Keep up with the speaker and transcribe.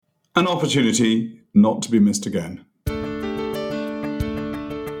An opportunity not to be missed again.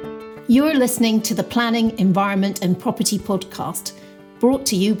 You're listening to the Planning, Environment and Property podcast, brought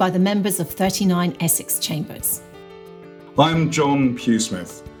to you by the members of 39 Essex Chambers. I'm John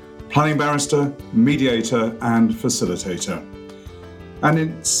Pugh-Smith, planning barrister, mediator and facilitator. And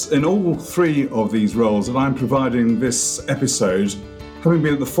it's in all three of these roles that I'm providing this episode, having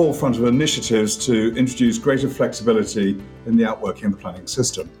been at the forefront of initiatives to introduce greater flexibility in the outworking of the planning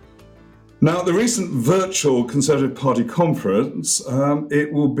system. Now, at the recent virtual Conservative Party conference,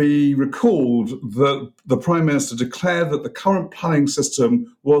 it will be recalled that the Prime Minister declared that the current planning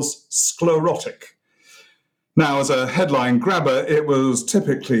system was sclerotic. Now, as a headline grabber, it was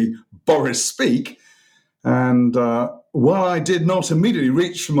typically Boris speak, and while I did not immediately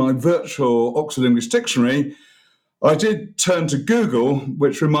reach for my virtual Oxford English Dictionary, I did turn to Google,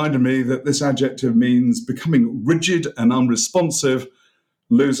 which reminded me that this adjective means becoming rigid and unresponsive,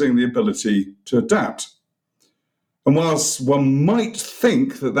 losing the ability to adapt. And whilst one might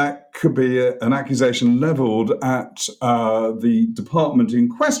think that that could be an accusation levelled at the department in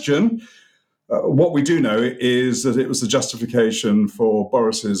question, what we do know is that it was the justification for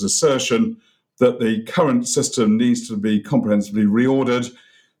Boris's assertion that the current system needs to be comprehensively reordered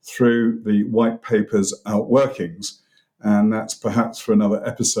through the White Paper's outworkings. And that's perhaps for another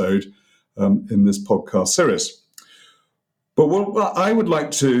episode in this podcast series. But what I would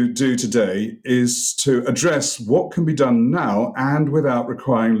like to do today is to address what can be done now and without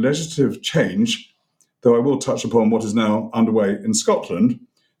requiring legislative change, though I will touch upon what is now underway in Scotland,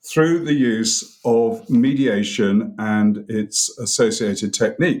 through the use of mediation and its associated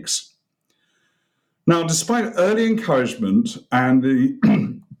techniques. Now, despite early encouragement and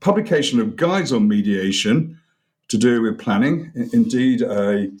the publication of guides on mediation to do with planning, indeed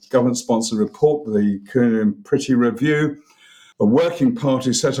a government-sponsored report, the Cooney and Pretty Review, a working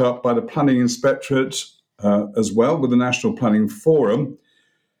party set up by the Planning Inspectorate as well with the National Planning Forum,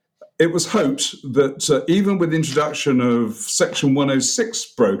 it was hoped that even with the introduction of Section 106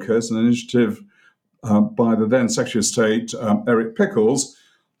 brokers, an initiative by the then Secretary of State, Eric Pickles,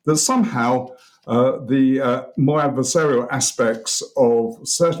 that somehow the more adversarial aspects of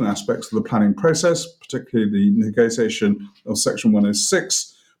certain aspects of the planning process, particularly the negotiation of Section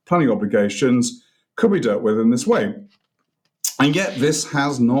 106 planning obligations, could be dealt with in this way. And yet this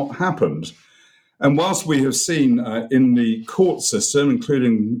has not happened. And whilst we have seen in the court system,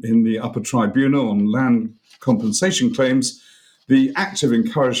 including in the upper tribunal on land compensation claims, the active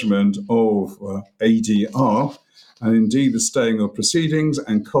encouragement of ADR, and indeed the staying of proceedings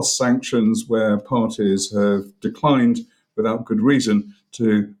and cost sanctions where parties have declined without good reason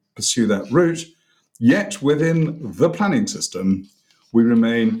to pursue that route, yet within the planning system, we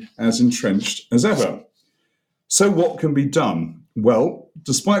remain as entrenched as ever. So what can be done? Well,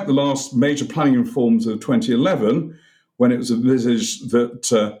 despite the last major planning reforms of 2011, when it was envisaged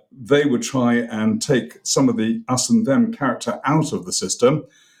that they would try and take some of the us and them character out of the system,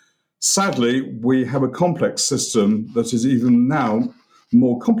 sadly, we have a complex system that is even now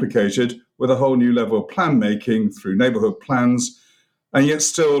more complicated with a whole new level of plan making through neighbourhood plans, and yet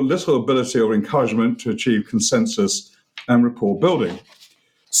still little ability or encouragement to achieve consensus and rapport building.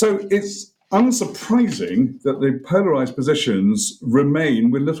 So it's unsurprising that the polarised positions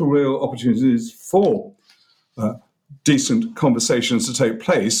remain with little real opportunities for decent conversations to take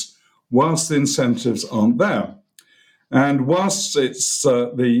place whilst the incentives aren't there. And whilst it's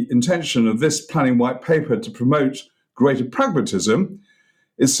the intention of this planning white paper to promote greater pragmatism,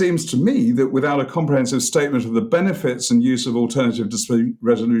 it seems to me that without a comprehensive statement of the benefits and use of alternative dispute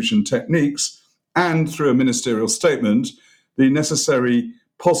resolution techniques and through a ministerial statement, the necessary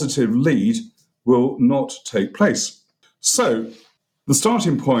positive lead will not take place. So the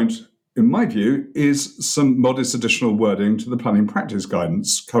starting point, in my view, is some modest additional wording to the planning practice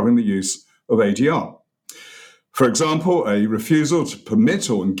guidance covering the use of ADR. For example, a refusal to permit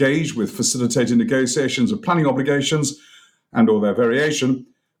or engage with facilitating negotiations of planning obligations and or their variation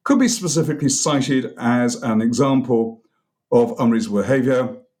could be specifically cited as an example of unreasonable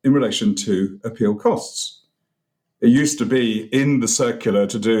behaviour in relation to appeal costs. It used to be in the circular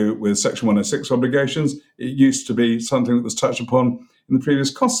to do with Section 106 obligations. It used to be something that was touched upon in the previous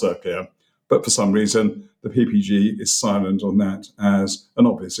cost circular. But for some reason, the PPG is silent on that as an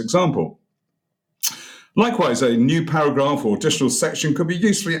obvious example. Likewise, a new paragraph or additional section could be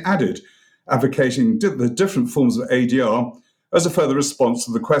usefully added, advocating the different forms of ADR as a further response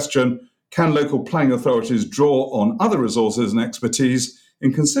to the question, can local planning authorities draw on other resources and expertise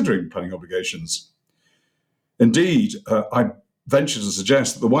in considering planning obligations? Indeed, I venture to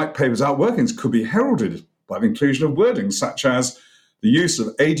suggest that the White Paper's outworkings could be heralded by the inclusion of wording such as The use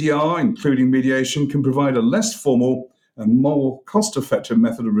of ADR, including mediation, can provide a less formal and more cost-effective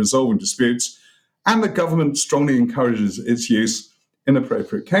method of resolving disputes, and the government strongly encourages its use in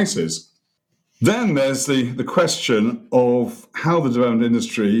appropriate cases. Then there's the question of how the development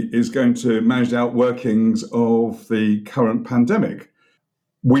industry is going to manage the outworkings of the current pandemic.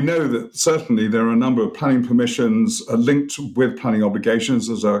 We know that certainly there are a number of planning permissions linked with planning obligations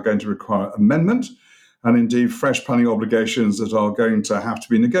that are going to require amendment, and indeed fresh planning obligations that are going to have to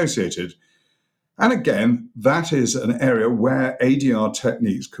be negotiated. And again, that is an area where ADR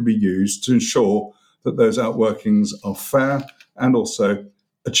techniques could be used to ensure that those outworkings are fair and also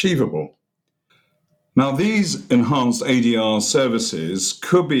achievable. Now, these enhanced ADR services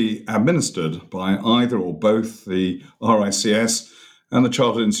could be administered by either or both the RICS and the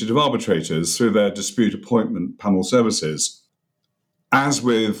Chartered Institute of Arbitrators through their dispute appointment panel services. As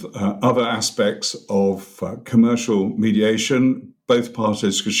with other aspects of commercial mediation, both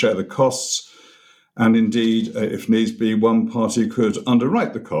parties could share the costs, and indeed, if needs be, one party could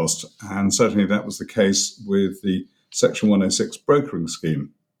underwrite the cost, and certainly that was the case with the Section 106 brokering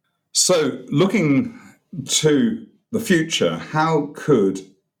scheme. So, looking to the future, how could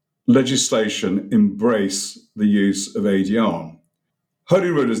legislation embrace the use of ADR?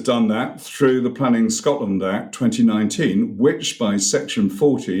 Holyrood has done that through the Planning Scotland Act 2019, which by Section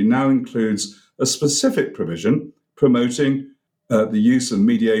 40 now includes a specific provision promoting the use of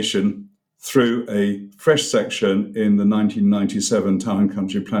mediation through a fresh section in the 1997 Town and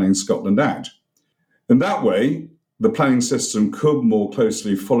Country Planning Scotland Act. In that way, the planning system could more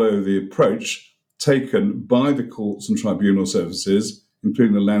closely follow the approach taken by the courts and tribunal services,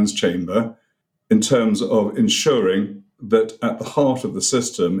 including the Lands Chamber, in terms of ensuring that at the heart of the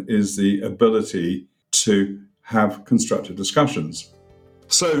system is the ability to have constructive discussions.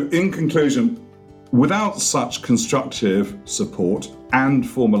 So, in conclusion, without such constructive support and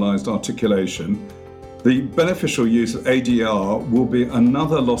formalised articulation, the beneficial use of ADR will be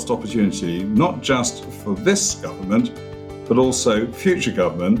another lost opportunity, not just for this government, but also future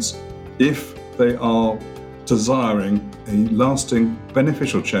governments, if they are desiring a lasting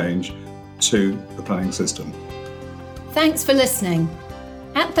beneficial change to the planning system. Thanks for listening.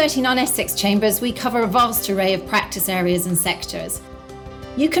 At 39 Essex Chambers, we cover a vast array of practice areas and sectors.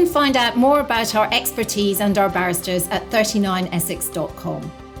 You can find out more about our expertise and our barristers at 39essex.com,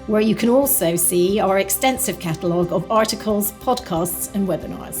 where you can also see our extensive catalogue of articles, podcasts and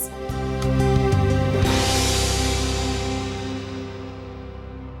webinars.